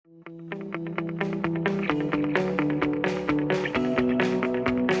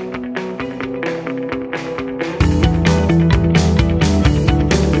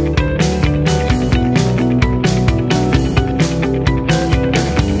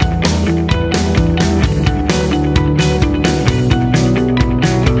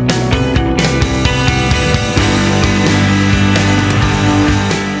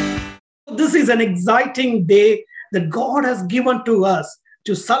an exciting day that God has given to us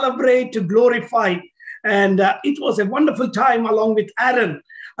to celebrate, to glorify. And it was a wonderful time along with Aaron,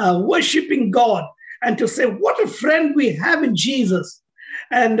 worshiping God and to say, what a friend we have in Jesus.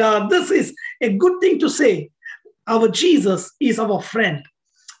 And this is a good thing to say. Our Jesus is our friend.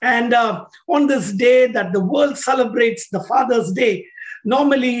 And on this day that the world celebrates the Father's Day,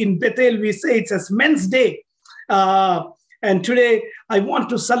 normally in Bethel, we say it's as Men's Day. And today, I want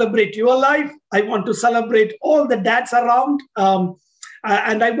to celebrate your life. I want to celebrate all the dads around.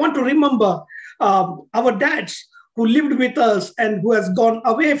 And I want to remember our dads who lived with us and who has gone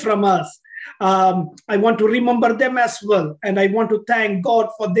away from us. I want to remember them as well. And I want to thank God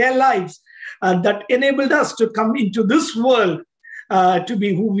for their lives that enabled us to come into this world to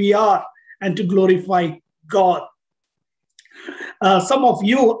be who we are and to glorify God. Some of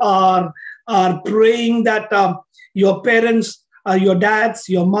you are praying that your parents, your dads,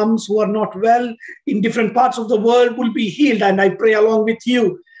 your moms who are not well in different parts of the world will be healed. And I pray along with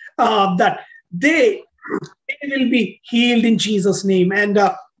you that they will be healed in Jesus' name. And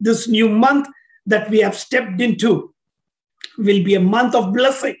this new month that we have stepped into will be a month of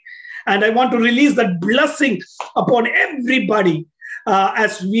blessing. And I want to release that blessing upon everybody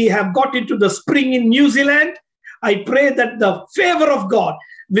as we have got into the spring in New Zealand. I pray that the favor of God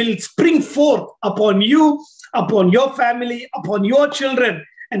will spring forth upon you, upon your family, upon your children,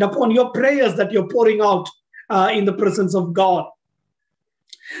 and upon your prayers that you're pouring out in the presence of God.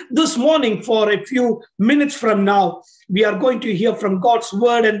 This morning, for a few minutes from now, we are going to hear from God's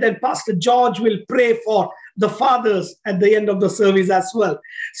word, and then Pastor George will pray for the fathers at the end of the service as well.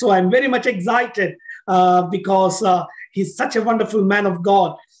 So I'm very much excited because he's such a wonderful man of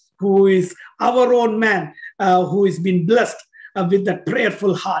God who is our own man who has been blessed with that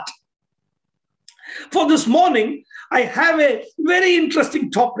prayerful heart. For this morning, I have a very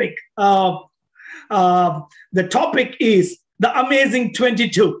interesting topic. The topic is the amazing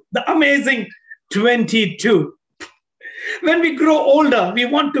 22. The amazing 22. When we grow older, we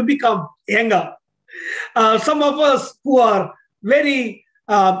want to become younger. Some of us who are very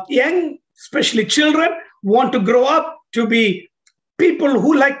young, especially children, want to grow up to be people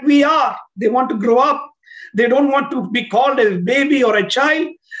who, like we are, they want to grow up. They don't want to be called a baby or a child,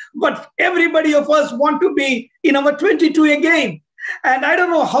 but everybody of us want to be in our 22 again. And I don't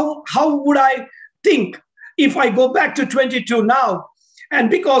know how would I think if I go back to 22 now. And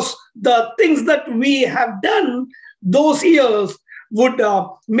because the things that we have done those years would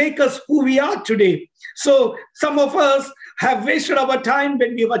make us who we are today. So some of us have wasted our time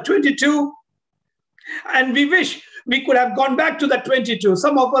when we were 22, and we wish we could have gone back to that 22.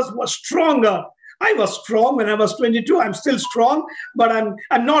 Some of us were stronger. I was strong when I was 22. I'm still strong, but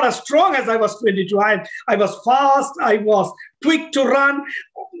I'm not as strong as I was 22. I was fast. I was quick to run.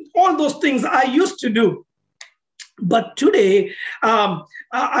 All those things I used to do. But today,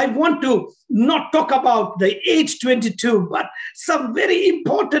 I want to not talk about the age 22, but some very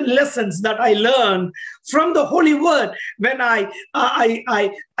important lessons that I learned from the Holy Word when I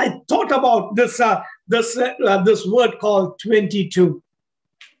thought about this word called 22.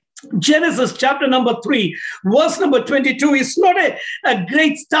 Genesis chapter number 3, verse number 22 is not a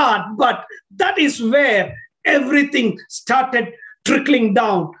great start, but that is where everything started trickling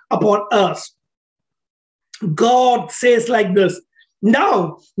down upon us. God says like this,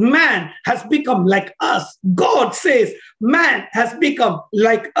 now man has become like us. God says man has become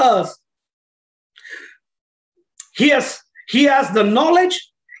like us. He has the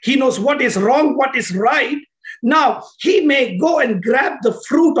knowledge. He knows what is wrong, what is right. Now he may go and grab the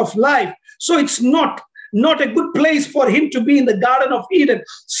fruit of life. So it's not a good place for him to be in the Garden of Eden.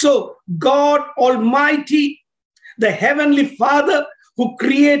 So God Almighty, the Heavenly Father who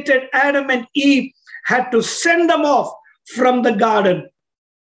created Adam and Eve, had to send them off from the garden.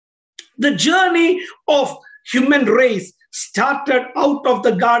 The journey of human race started out of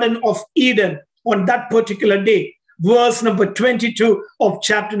the Garden of Eden on that particular day. Verse number 22 of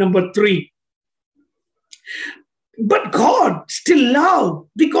chapter number 3. But God still loved,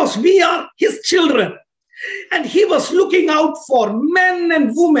 because we are his children. And he was looking out for men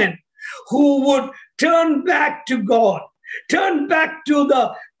and women who would turn back to God, turn back to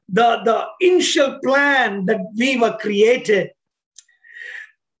the initial plan that we were created.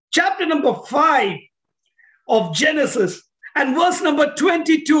 Chapter number 5 of Genesis and verse number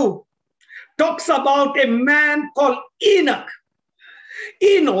 22 talks about a man called Enoch.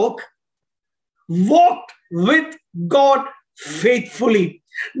 Enoch walked with God faithfully.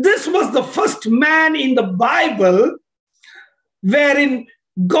 This was the first man in the Bible wherein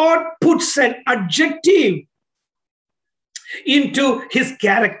God puts an adjective into his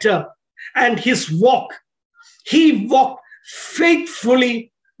character. and his walk. He walked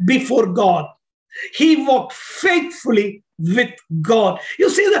faithfully before God. He walked faithfully with God. You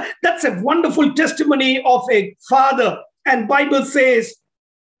see, that's a wonderful testimony of a father. And Bible says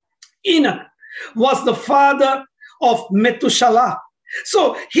Enoch was the father of Methuselah.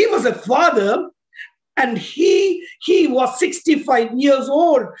 So he was a father, and he was 65 years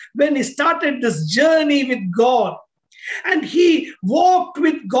old when he started this journey with God. And he walked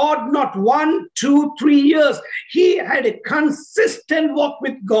with God not 1, 2, 3 years. He had a consistent walk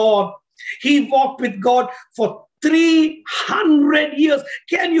with God. He walked with God for 300 years.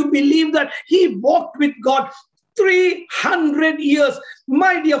 Can you believe that? He walked with God 300 years.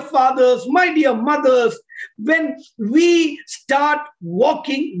 My dear fathers, my dear mothers, when we start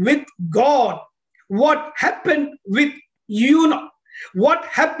walking with God, what happened with Enoch, what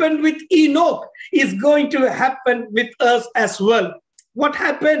happened with Enoch is going to happen with us as well. What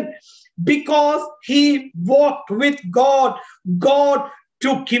happened? Because he walked with God, God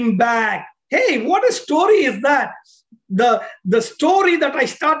took him back. Hey, what a story is that? The story that I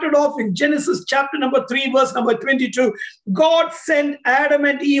started off in Genesis chapter number 3, verse number 22. God sent Adam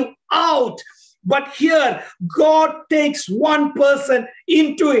and Eve out. But here, God takes one person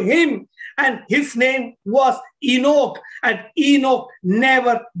into him, and his name was Enoch. And Enoch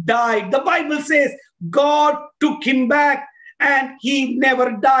never died. The Bible says God took him back, and he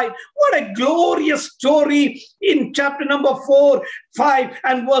never died. What a glorious story in chapter number 4, 5,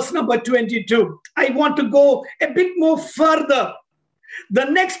 and verse number 22. I want to go a bit more further. The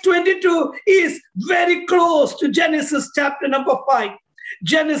next 22 is very close to Genesis chapter number 5.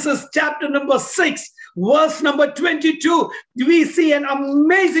 Genesis chapter number 6, verse number 22. We see an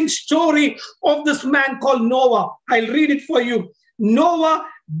amazing story of this man called Noah. I'll read it for you. Noah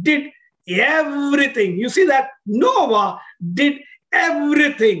did everything. You see that? Noah did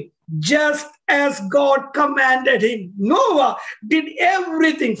everything just as God commanded him. Noah did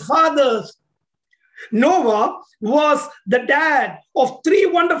everything. Fathers, Noah was the dad of 3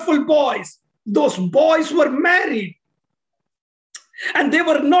 wonderful boys. Those boys were married, and they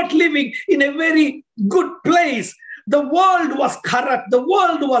were not living in a very good place. The world was corrupt. The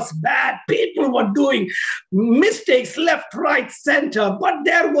world was bad. People were doing mistakes left, right, center. But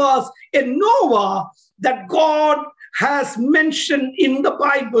there was a Noah that God has mentioned in the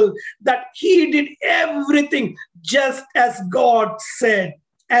Bible, that he did everything just as God said.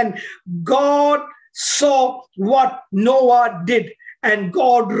 And God saw what Noah did, and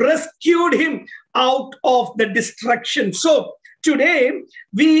God rescued him out of the destruction. So today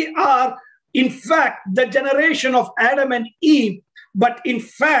we are, in fact, the generation of Adam and Eve, but in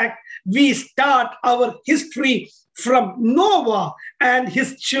fact, we start our history from Noah and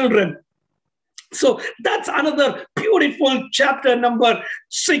his children. So that's another beautiful chapter number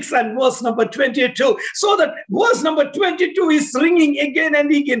 6 and verse number 22. So that verse number 22 is ringing again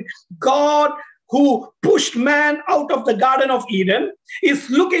and again. God, who pushed man out of the Garden of Eden, is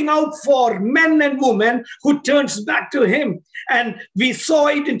looking out for men and women who turns back to him. And we saw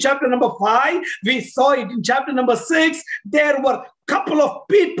it in chapter number 5. We saw it in chapter number 6. There were a couple of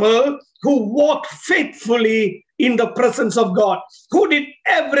people who walked faithfully in the presence of God, who did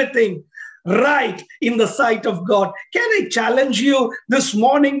everything right in the sight of God. Can I challenge you this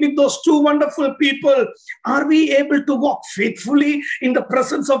morning with those 2 wonderful people? Are we able to walk faithfully in the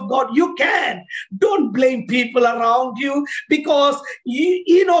presence of God? You can. Don't blame people around you, because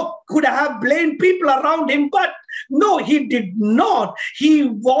Enoch could have blamed people around him, but no, he did not. He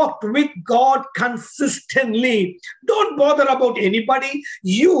walked with God consistently. Don't bother about anybody.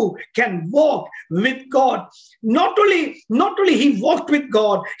 You can walk with God. Not only he walked with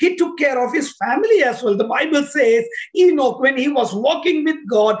God, he took care of his family as well. The Bible says Enoch, when he was walking with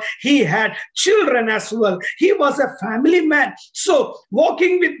God, he had children as well. He was a family man. So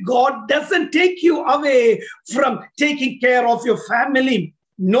walking with God doesn't take you away from taking care of your family.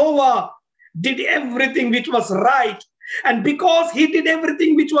 Noah did everything which was right. And because he did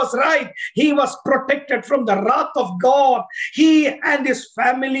everything which was right, he was protected from the wrath of God. He and his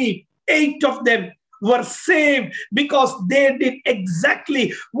family, 8 of them, were saved because they did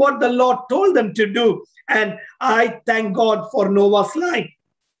exactly what the Lord told them to do. And I thank God for Noah's life.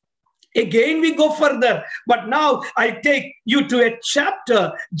 Again, we go further, but now I take you to a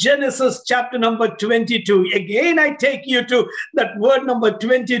chapter, Genesis chapter number 22. Again, I take you to that word number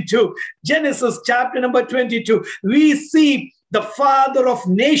 22, Genesis chapter number 22. We see the father of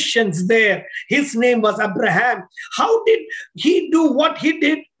nations there. His name was Abraham. How did he do what he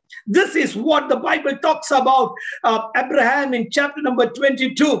did? This is what the Bible talks about Abraham in chapter number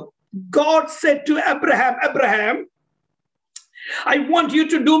 22. God said to Abraham, Abraham, I want you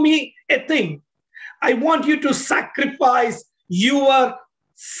to do me a thing. I want you to sacrifice your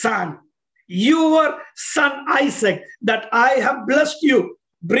son Isaac, that I have blessed you.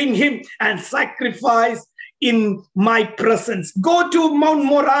 Bring him and sacrifice in my presence. Go to Mount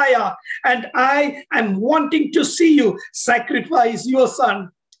Moriah, and I am wanting to see you sacrifice your son.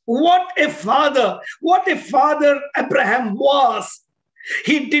 What a father Abraham was.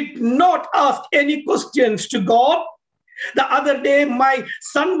 He did not ask any questions to God. The other day, my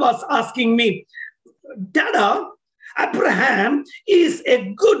son was asking me, Dada, Abraham is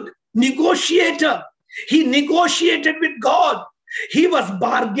a good negotiator. He negotiated with God. He was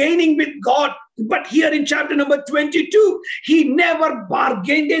bargaining with God. But here in chapter number 22, he never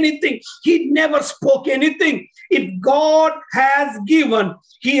bargained anything. He never spoke anything. If God has given,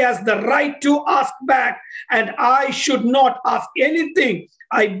 he has the right to ask back. And I should not ask anything.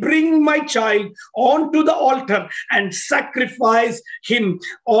 I bring my child onto the altar and sacrifice him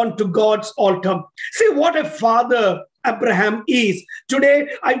onto God's altar. See what a father Abraham is. Today,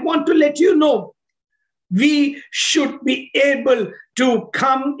 I want to let you know, we should be able to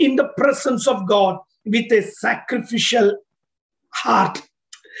come in the presence of God with a sacrificial heart.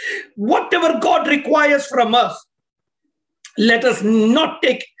 Whatever God requires from us, let us not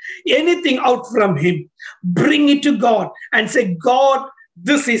take anything out from him. Bring it to God and say, God,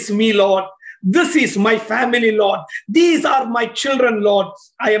 this is me, Lord. This is my family, Lord. These are my children, Lord.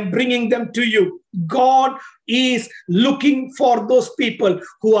 I am bringing them to you. God is looking for those people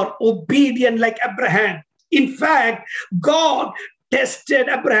who are obedient like Abraham. In fact, God tested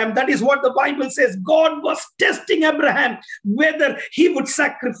Abraham. That is what the Bible says. God was testing Abraham whether he would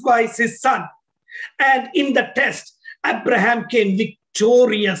sacrifice his son. And in the test, Abraham came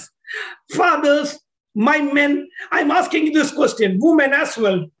victorious. Fathers, my men, I'm asking you this question. Women as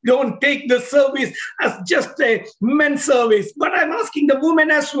well. Don't take the service as just a men's service. But I'm asking the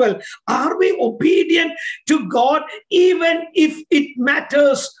women as well. Are we obedient to God even if it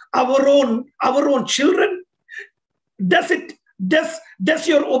matters our own children? Does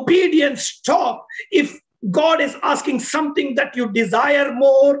your obedience stop if God is asking something that you desire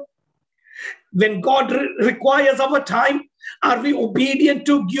more? When God requires our time, are we obedient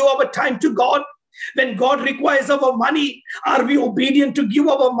to give our time to God? When God requires our money, are we obedient to give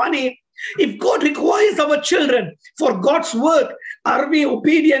our money? If God requires our children for God's work, are we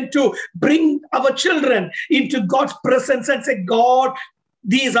obedient to bring our children into God's presence and say, God,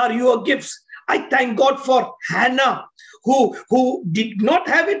 these are your gifts? I thank God for Hannah, who did not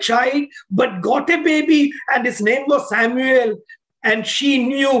have a child, but got a baby, and his name was Samuel. And she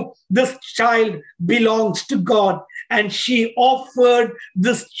knew this child belongs to God. And she offered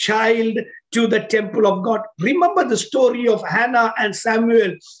this child to the temple of God. Remember the story of Hannah and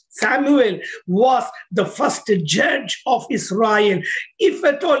Samuel. Samuel was the first judge of Israel. If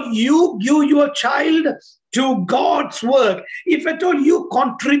at all you give your child to God's work, if at all you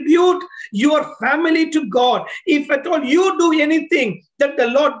contribute your family to God, if at all you do anything that the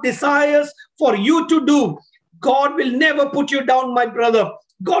Lord desires for you to do, God will never put you down, my brother.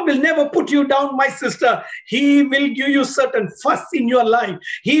 God will never put you down, my sister. He will give you certain first in your life.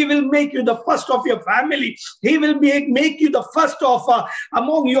 He will make you the first of your family. He will make you the first of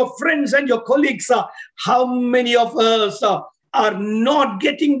among your friends and your colleagues. How many of us are not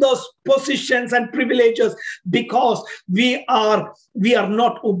getting those positions and privileges because we are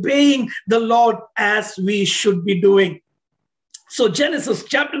not obeying the Lord as we should be doing? So Genesis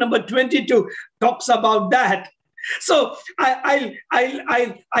chapter number 22 talks about that. So I'll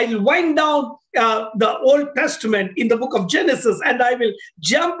wind down the Old Testament in the book of Genesis, and I will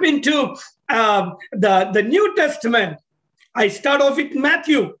jump into the New Testament. I start off with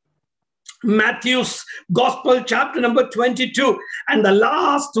Matthew's Gospel, chapter number 22, and the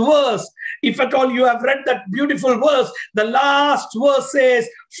last verse. If at all you have read that beautiful verse, the last verse says,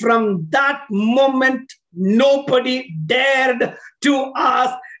 from that moment, nobody dared to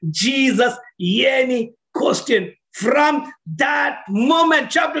ask Jesus any question. From that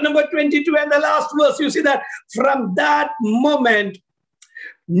moment, chapter number 22 and the last verse, you see that from that moment,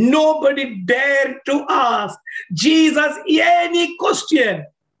 nobody dared to ask Jesus any question.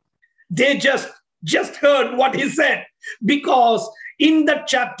 They just heard what he said, because in that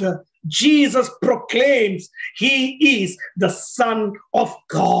chapter, Jesus proclaims he is the Son of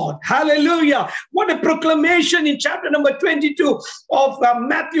God. Hallelujah. What a proclamation in chapter number 22 of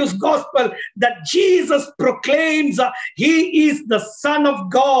Matthew's Gospel, that Jesus proclaims he is the Son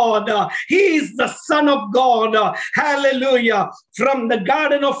of God. He is the Son of God. Hallelujah. From the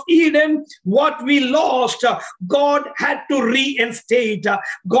Garden of Eden, what we lost, God had to reinstate.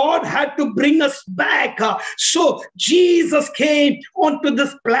 God had to bring us back. So Jesus came onto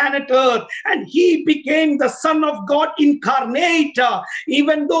this planet earth, and he became the Son of God incarnate.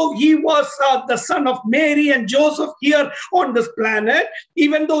 Even though he was the son of Mary and Joseph here on this planet,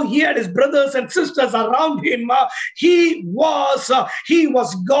 even though he had his brothers and sisters around him, he was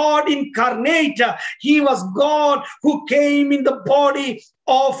God incarnate. He was God who came in the body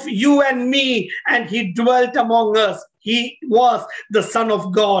of you and me, and he dwelt among us. He was the Son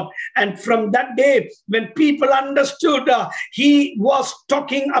of God. And from that day, when people understood he was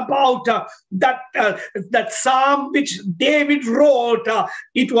talking about that psalm which David wrote,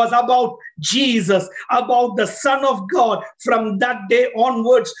 it was about Jesus, about the Son of God. From that day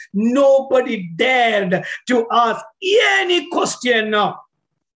onwards, nobody dared to ask any question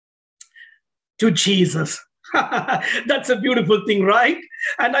to Jesus. That's a beautiful thing, right?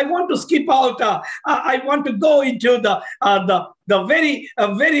 And I want to skip out. I want to go into the very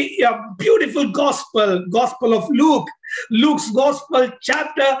beautiful gospel of Luke. Luke's gospel,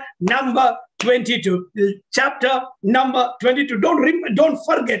 chapter number 22. Chapter number 22. Don't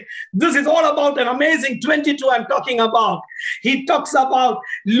forget, this is all about an amazing 22 I'm talking about. He talks about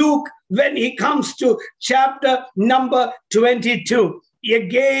Luke when he comes to chapter number 22.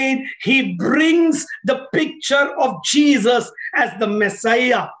 Again, he brings the picture of Jesus as the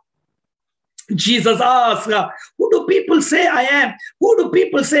Messiah. Jesus asks, who do people say I am? Who do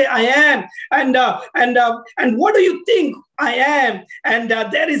people say I am? And what do you think I am? And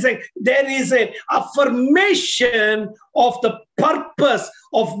there is a affirmation of the purpose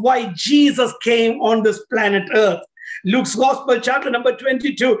of why Jesus came on this planet Earth. Luke's Gospel, chapter number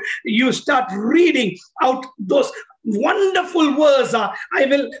 22, you start reading out those wonderful verse. I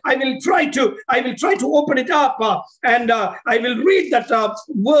will try to open it up and I will read that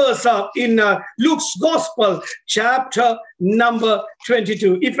verse in Luke's Gospel, chapter number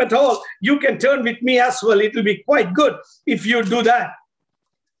 22. If at all you can turn with me as well, it will be quite good if you do that.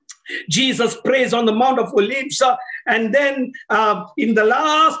 Jesus prays on the Mount of Olives, and then in the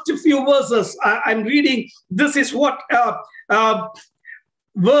last few verses I'm reading, this is what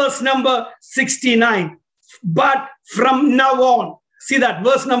verse number 69. But from now on, see that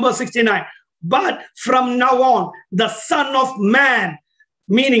verse number 69. But from now on, the Son of Man,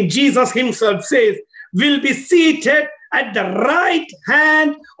 meaning Jesus himself, says, will be seated at the right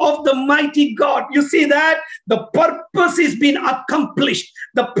hand of the mighty God. You see that? The purpose is being accomplished.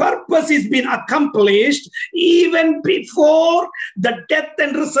 The purpose is being accomplished even before the death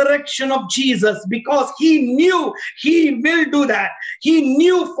and resurrection of Jesus, because he knew he will do that. He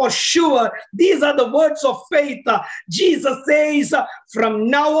knew for sure. These are the words of faith. Jesus says, from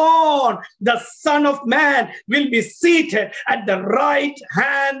now on, the Son of Man will be seated at the right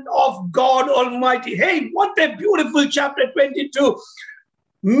hand of God Almighty. Hey, what a beautiful chapter 22.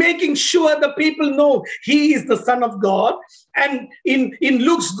 Making sure the people know he is the Son of God. And in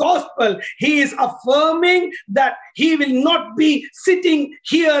Luke's Gospel, he is affirming that he will not be sitting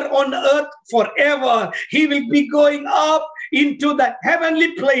here on earth forever. He will be going up into the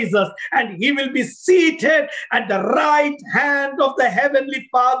heavenly places, and he will be seated at the right hand of the Heavenly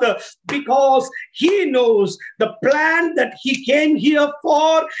Father, because he knows the plan that he came here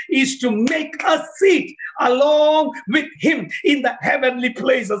for is to make us sit along with him in the heavenly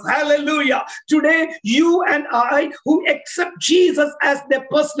places. Hallelujah. Today, you and I who accept Jesus as their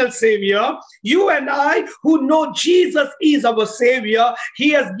personal Savior, you and I who know Jesus is our Savior,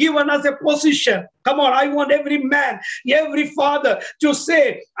 he has given us a position. Come on, I want every man, every father to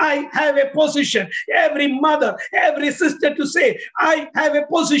say, I have a position. Every mother, every sister to say, I have a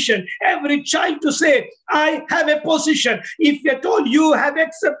position. Every child to say, I have a position. If you're told you have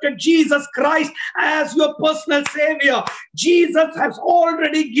accepted Jesus Christ as your personal Savior, Jesus has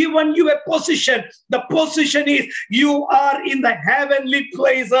already given you a position. The position is you are in the heavenly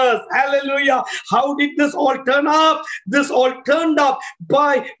places. Hallelujah. How did this all turn up? This all turned up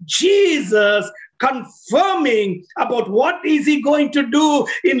by Jesus confirming about what is he going to do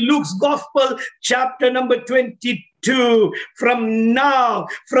in Luke's Gospel, chapter number 22. From now,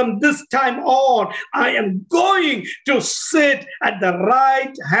 from this time on, I am going to sit at the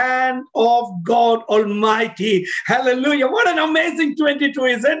right hand of God Almighty. Hallelujah. What an amazing 22,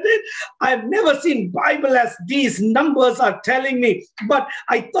 isn't it? I've never seen Bible as these numbers are telling me, but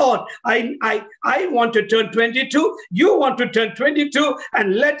I thought I want to turn 22, you want to turn 22,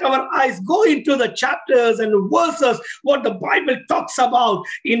 and let our eyes go into the chapters and verses, what the Bible talks about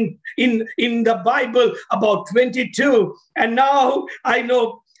in the Bible about 22. And now I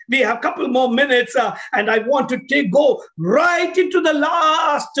know we have a couple more minutes and I want to go right into the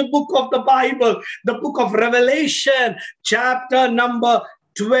last book of the Bible, the book of Revelation, chapter number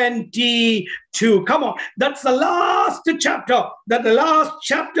 22. Come on, that's the last chapter. That the last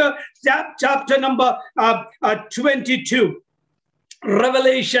chapter, chapter number 22.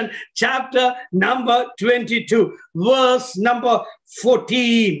 Revelation chapter number 22, verse number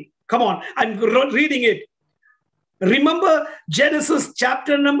 14. Come on, I'm reading it. Remember Genesis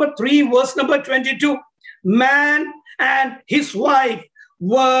chapter number 3, verse number 22. Man and his wife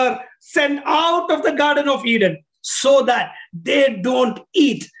were sent out of the Garden of Eden so that they don't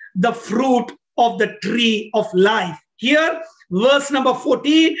eat the fruit of the tree of life. Here, verse number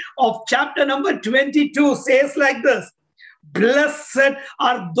 14 of chapter number 22 says like this: blessed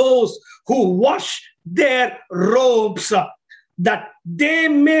are those who wash their robes, that they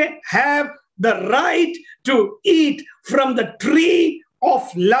may have the right to eat from the tree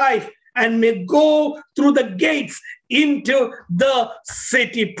of life and may go through the gates into the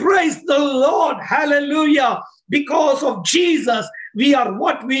city. Praise the Lord. Hallelujah. Because of Jesus, we are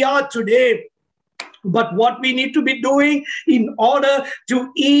what we are today. But what we need to be doing in order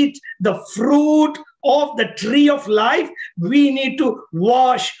to eat the fruit of the tree of life, we need to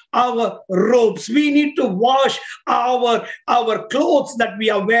wash our robes. We need to wash our clothes that we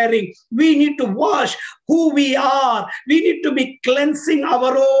are wearing. We need to wash who we are. We need to be cleansing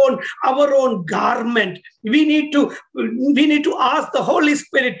our own garment. We need to ask the Holy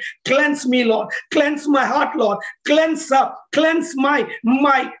Spirit, cleanse me, Lord. Cleanse my heart, Lord. Cleanse my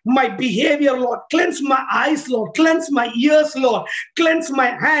behavior, Lord. Cleanse my eyes, Lord. Cleanse my ears, Lord. Cleanse my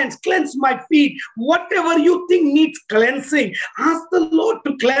hands. Cleanse my feet. Whatever you think needs cleansing, ask the Lord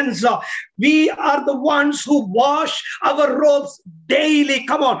to cleanse. We are the ones who wash our robes daily.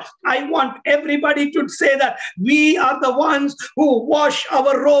 Come on. I want everybody to say that we are the ones who wash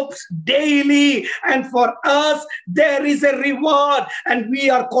our robes daily. And for us, there is a reward. And we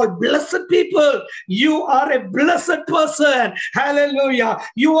are called blessed people. You are a blessed person. Hallelujah.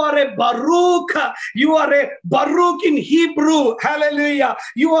 You are a Baruch. You are a Baruch in Hebrew. Hallelujah.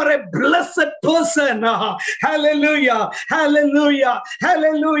 You are a blessed person. Hallelujah. Hallelujah.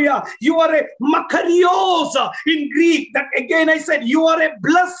 Hallelujah. You are a Makarios in Greek. That again I said, you are a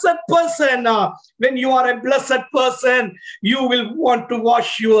blessed person. When you are a blessed person, you will want to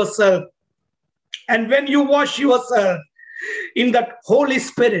wash yourself. And when you wash yourself in that Holy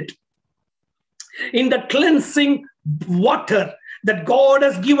Spirit, in the cleansing water that God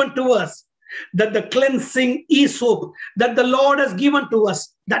has given to us, that the cleansing hyssop that the Lord has given to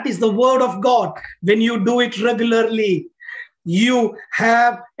us, that is the word of God. When you do it regularly, you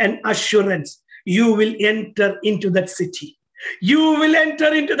have an assurance you will enter into that city. You will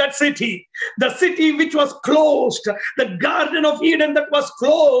enter into that city, the city which was closed, the Garden of Eden that was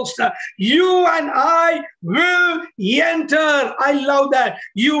closed. You and I will enter. I love that.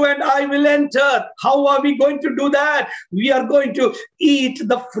 You and I will enter. How are we going to do that? We are going to eat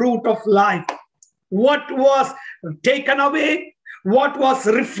the fruit of life. What was taken away, what was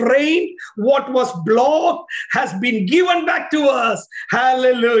refrained, what was blocked has been given back to us.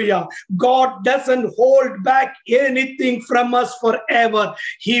 Hallelujah. God doesn't hold back anything from us forever.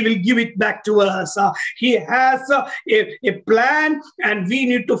 He will give it back to us. He has a plan, and we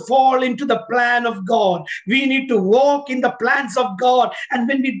need to fall into the plan of God. We need to walk in the plans of God. And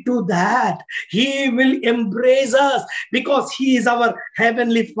when we do that, He will embrace us because He is our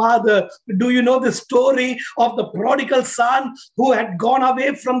heavenly Father. Do you know the story of the prodigal son who had gone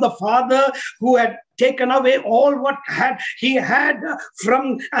away from the father, who had taken away all what he had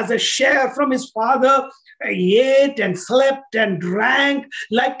from as a share from his father? He ate and slept and drank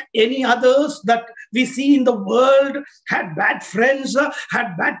like any others that we see in the world, had bad friends,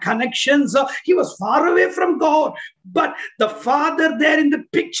 had bad connections. He was far away from God. But the father there in the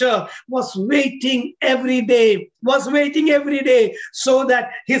picture was waiting every day so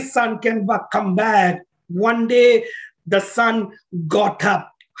that his son can come back. One day, the son got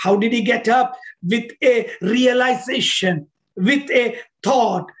up. How did he get up? With a realization, with a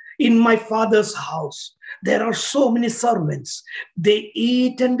thought. In my father's house, there are so many servants. They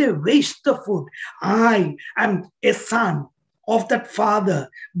eat and they waste the food. I am a son of that father,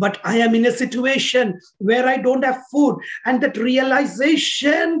 but I am in a situation where I don't have food. And that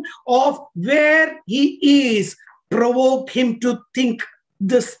realization of where he is provoked him to think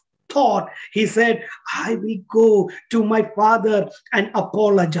this thought. He said, I will go to my father and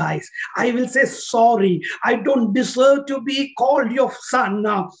apologize. I will say sorry. I don't deserve to be called your son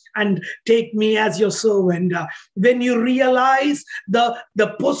now, and take me as your servant. When you realize the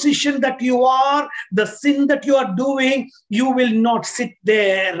position that you are, the sin that you are doing, you will not sit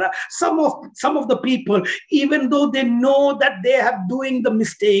there. Some of the people, even though they know that they are doing the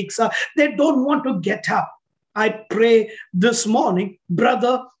mistakes, they don't want to get up. I pray this morning,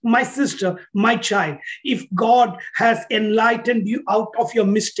 brother, my sister, my child, if God has enlightened you out of your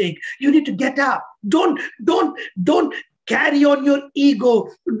mistake, you need to get up. Don't carry on your ego.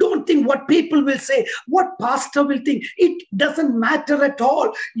 Don't think what people will say, what pastor will think. It doesn't matter at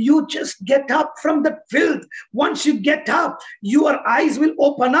all. You just get up from the filth. Once you get up, your eyes will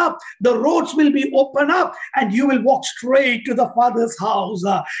open up, the roads will be open up, and you will walk straight to the Father's house.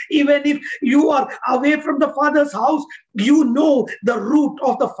 Even if you are away from the Father's house, you know the route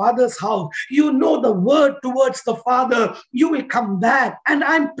of the Father's house. You know the word towards the Father. You will come back. And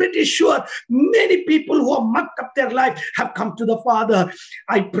I'm pretty sure many people who have mucked up their life have come to the Father.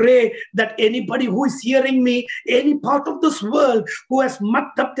 I pray that anybody who is hearing me, any part of this world who has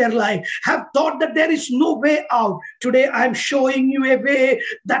mucked up their life, have thought that there is no way out. Today I'm showing you a way.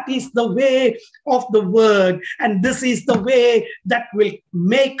 That is the way of the word. And this is the way that will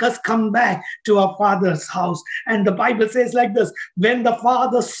make us come back to our Father's house. And the Bible says like this: when the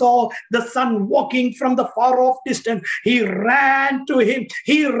Father saw the Son walking from the far off distance, he ran to him.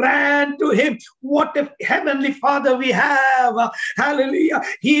 He ran to him. What a heavenly Father we have. Hallelujah.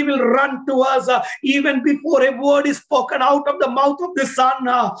 He will run to us even before a word is spoken out of the mouth of the Son.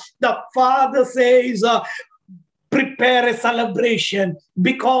 The Father says, prepare a celebration,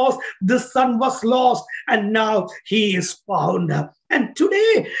 because the Son was lost and now he is found. And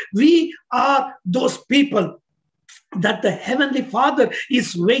today we are those people that the Heavenly Father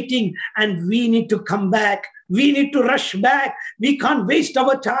is waiting, and we need to come back. We need to rush back. We can't waste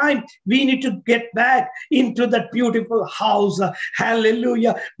our time. We need to get back into that beautiful house.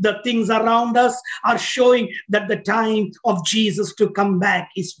 Hallelujah. The things around us are showing that the time of Jesus to come back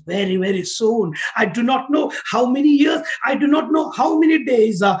is very, very soon. I do not know how many years. I do not know how many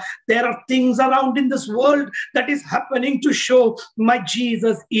days. There are things around in this world that is happening to show my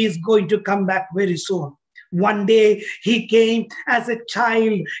Jesus is going to come back very soon. One day he came as a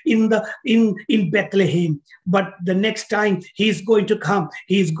child in Bethlehem, but the next time he's going to come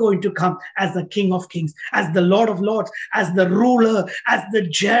as the King of Kings, as the Lord of Lords, as the ruler, as the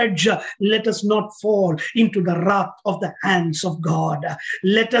judge. Let us not fall into the wrath of the hands of God.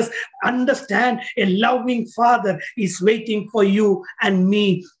 Let us understand a loving Father is waiting for you and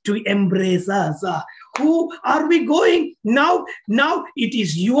me to embrace us. Who are we going now? Now it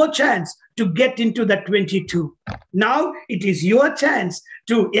is your chance to get into the 22. Now it is your chance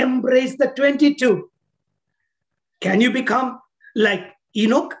to embrace the 22. Can you become like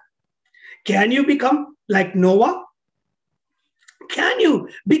Enoch? Can you become like Noah? Can you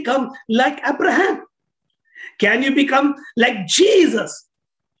become like Abraham? Can you become like Jesus?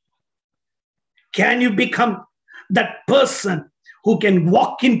 Can you become that person who can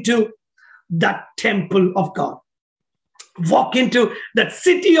walk into that temple of God, walk into that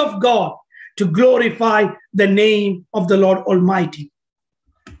city of God to glorify the name of the Lord Almighty?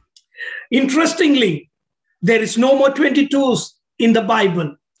 Interestingly, there is no more 22s in the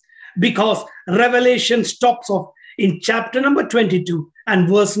Bible, because Revelation stops off in chapter number 22 and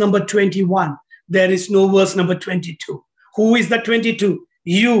verse number 21. There is no verse number 22. Who is the 22?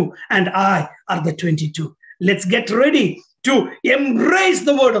 You and I are the 22. Let's get ready to embrace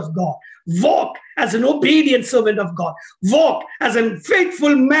the word of God. Walk as an obedient servant of God. Walk as a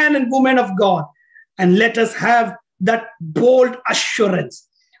faithful man and woman of God. And let us have that bold assurance.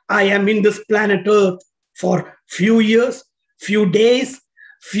 I am in this planet Earth for few years, few days,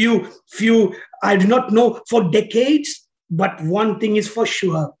 I do not know, for decades. But one thing is for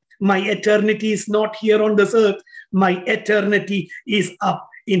sure. My eternity is not here on this earth. My eternity is up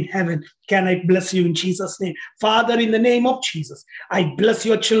in heaven. Can I bless you in Jesus' name? Father, in the name of Jesus, I bless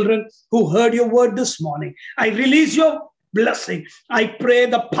your children who heard your word this morning. I release your blessing. I pray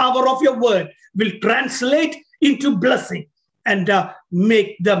the power of your word will translate into blessing and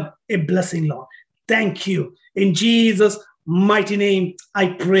make them a blessing, Lord. Thank you. In Jesus' mighty name, I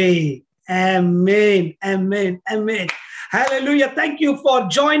pray. Amen. Amen. Amen. Hallelujah. Thank you for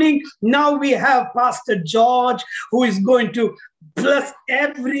joining. Now we have Pastor George, who is going to bless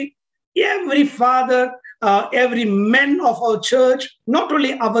every father, every man of our church, not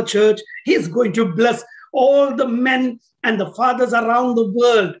only our church. He's going to bless all the men and the fathers around the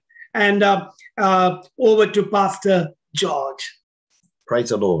world. And over to Pastor George. Praise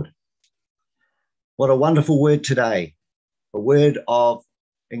the Lord. What a wonderful word today. A word of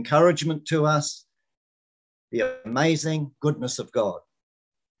encouragement to us, the amazing goodness of God.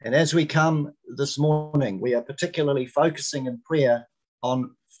 And as we come this morning, we are particularly focusing in prayer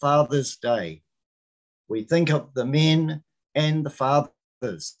on Father's Day. We think of the men and the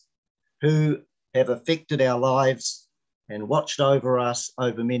fathers who have affected our lives and watched over us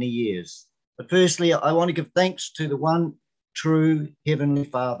over many years. But firstly, I want to give thanks to the one true Heavenly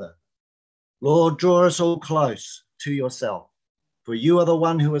Father. Lord, draw us all close to yourself, for you are the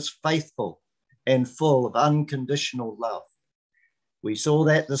one who is faithful and full of unconditional love. We saw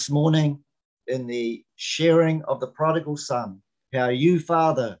that this morning in the sharing of the prodigal son, how you,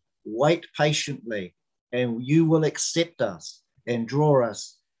 Father, wait patiently and you will accept us and draw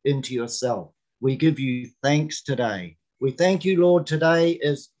us into yourself. We give you thanks today. We thank you, Lord, today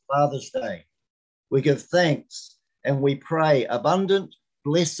is Father's Day. We give thanks and we pray abundant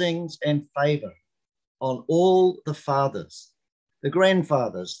blessings and favor on all the fathers, the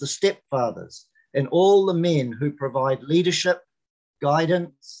grandfathers, the stepfathers, and all the men who provide leadership,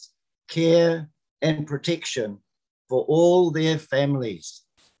 guidance, care, and protection for all their families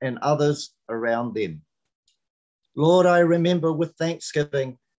and others around them. Lord, I remember with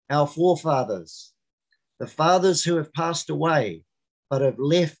thanksgiving our forefathers, the fathers who have passed away but have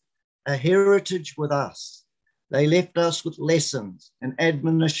left a heritage with us. They left us with lessons and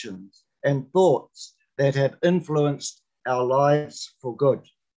admonitions and thoughts that have influenced our lives for good.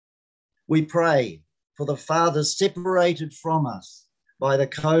 We pray for the fathers separated from us by the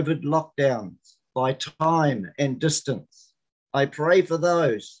COVID lockdowns, by time and distance. I pray for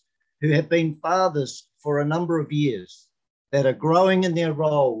those who have been fathers for a number of years that are growing in their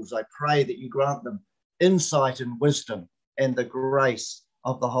roles. I pray that you grant them insight and wisdom and the grace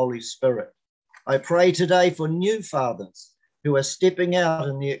of the Holy Spirit. I pray today for new fathers who are stepping out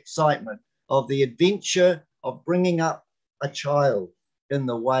in the excitement of the adventure of bringing up a child in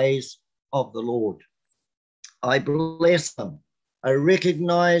the ways of the Lord. I bless them. I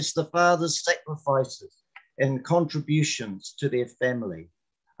recognize the father's sacrifices and contributions to their family.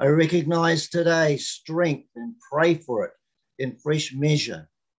 I recognize today strength and pray for it in fresh measure.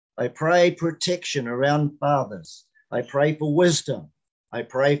 I pray protection around fathers. I pray for wisdom. I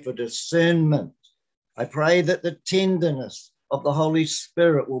pray for discernment. I pray that the tenderness of the Holy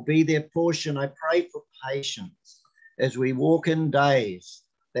Spirit will be their portion. I pray for patience as we walk in days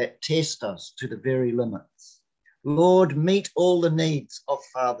that test us to the very limits. Lord, meet all the needs of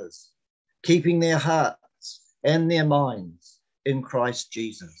fathers, keeping their hearts and their minds in Christ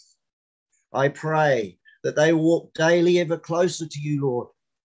Jesus. I pray that they walk daily ever closer to you, Lord.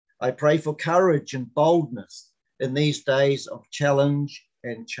 I pray for courage and boldness in these days of challenge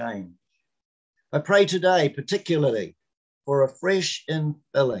and change. I pray today particularly for a fresh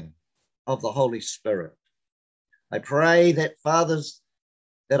infilling of the Holy Spirit. I pray that fathers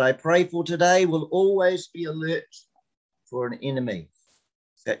that I pray for today will always be alert for an enemy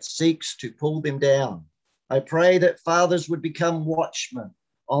that seeks to pull them down. I pray that fathers would become watchmen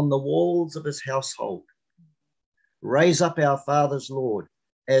on the walls of his household. Raise up our fathers, Lord,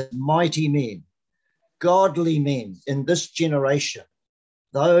 as mighty men, godly men in this generation,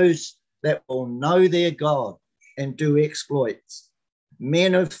 those that will know their God and do exploits,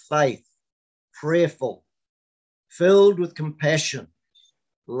 men of faith, prayerful, filled with compassion,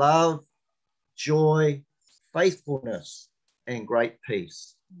 love, joy, faithfulness, and great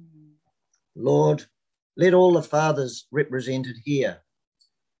peace. Lord, let all the fathers represented here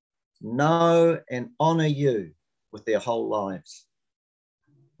know and honor you with their whole lives.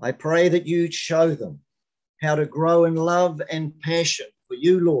 I pray that you'd show them how to grow in love and passion for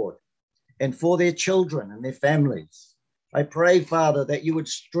you, Lord, and for their children and their families. I pray, Father, that you would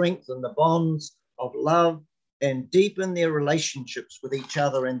strengthen the bonds of love and deepen their relationships with each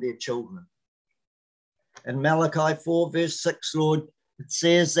other and their children. In Malachi 4, verse 6, Lord, it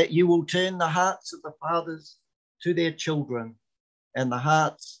says that you will turn the hearts of the fathers to their children and the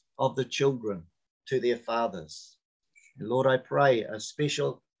hearts of the children to their fathers. And Lord, I pray a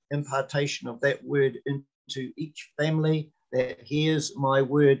special impartation of that word into each family that hears my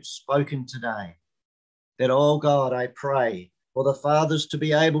word spoken today. That, oh God, I pray for the fathers to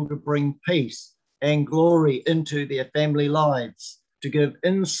be able to bring peace and glory into their family lives, to give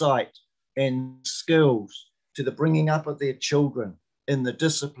insight and skills to the bringing up of their children in the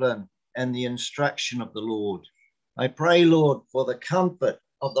discipline and the instruction of the Lord. I pray, Lord, for the comfort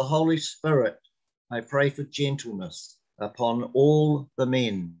of the Holy Spirit. I pray for gentleness upon all the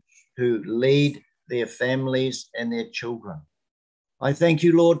men who lead their families and their children. I thank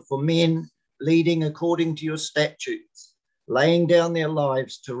you, Lord, for men leading according to your statutes, laying down their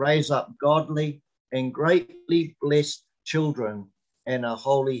lives to raise up godly and greatly blessed children and a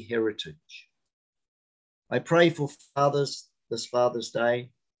holy heritage. I pray for fathers this Father's Day,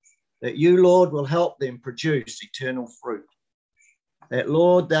 that you, Lord, will help them produce eternal fruit. That,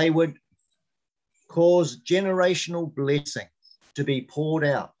 Lord, they would cause generational blessings to be poured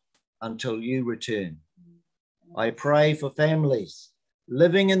out until you return. I pray for families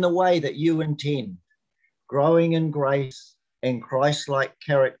living in the way that you intend, growing in grace and Christ-like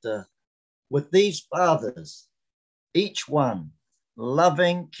character with these fathers, each one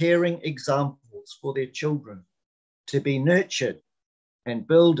loving, caring examples for their children to be nurtured and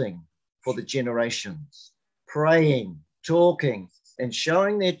building for the generations, praying, talking, and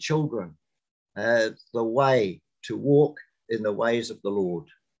showing their children the way to walk in the ways of the Lord.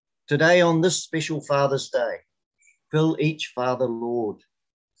 Today, on this special Father's Day, fill each father, Lord,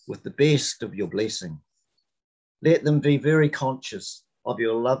 with the best of your blessing. Let them be very conscious of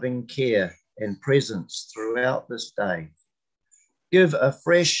your loving care and presence throughout this day. Give a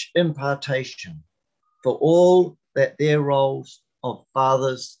fresh impartation for all that their roles of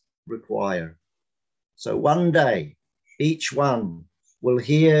fathers require. So one day, each one will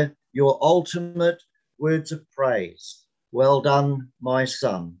hear your ultimate words of praise. Well done, my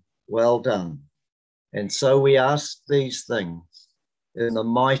son, well done. And so we ask these things in the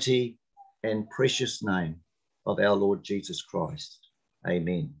mighty and precious name of our Lord Jesus Christ.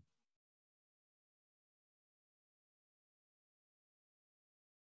 Amen.